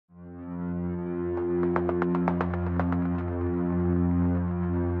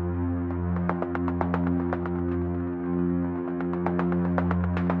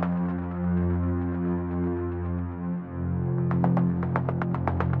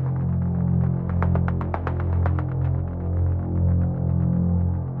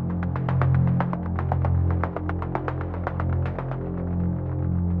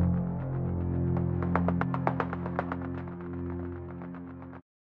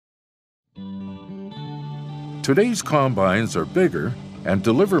Today's combines are bigger and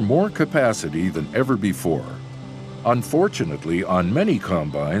deliver more capacity than ever before. Unfortunately, on many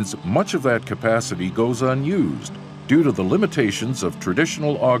combines, much of that capacity goes unused due to the limitations of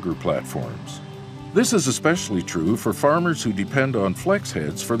traditional auger platforms. This is especially true for farmers who depend on flex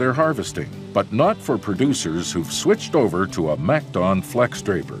heads for their harvesting, but not for producers who've switched over to a MacDon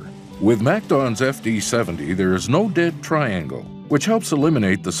FlexDraper. With MacDon's FD70, there is no dead triangle, which helps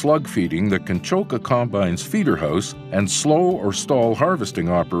eliminate the slug feeding that can choke a combine's feeder house and slow or stall harvesting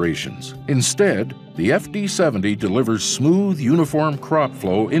operations. Instead, the FD70 delivers smooth, uniform crop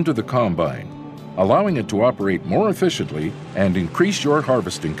flow into the combine, allowing it to operate more efficiently and increase your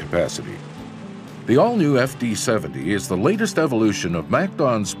harvesting capacity. The all-new FD70 is the latest evolution of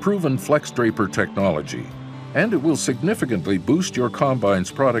MacDon's proven FlexDraper technology, and it will significantly boost your combine's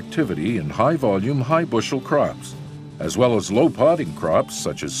productivity in high-volume, high-bushel crops, as well as low-podding crops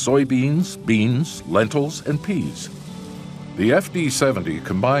such as soybeans, beans, lentils, and peas. The FD70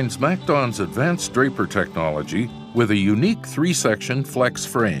 combines MacDon's advanced draper technology with a unique 3-section flex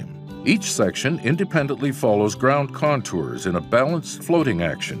frame. Each section independently follows ground contours in a balanced floating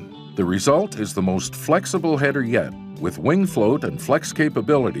action. The result is the most flexible header yet, with wing float and flex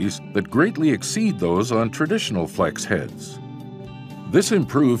capabilities that greatly exceed those on traditional flex heads. This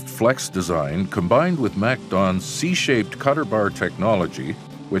improved flex design, combined with MacDon's C-shaped cutter bar technology,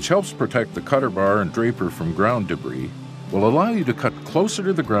 which helps protect the cutter bar and draper from ground debris, will allow you to cut closer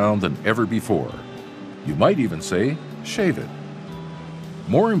to the ground than ever before. You might even say, shave it.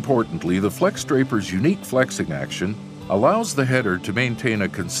 More importantly, the FlexDraper's unique flexing action allows the header to maintain a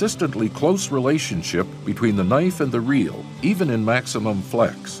consistently close relationship between the knife and the reel, even in maximum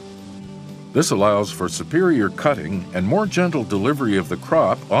flex. This allows for superior cutting and more gentle delivery of the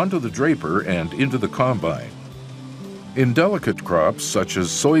crop onto the draper and into the combine. In delicate crops such as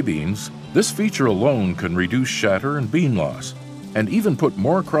soybeans, this feature alone can reduce shatter and bean loss, and even put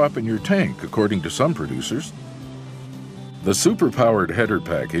more crop in your tank, according to some producers. The super-powered header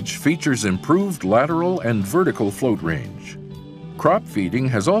package features improved lateral and vertical float range. Crop feeding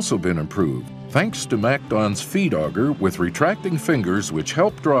has also been improved, thanks to MacDon's feed auger with retracting fingers which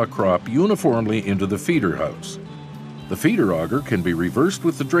help draw crop uniformly into the feeder house. The feeder auger can be reversed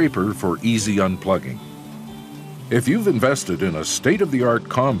with the draper for easy unplugging. If you've invested in a state-of-the-art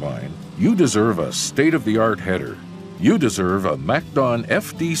combine, you deserve a state-of-the-art header. You deserve a MacDon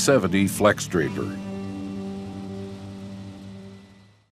FD70 FlexDraper.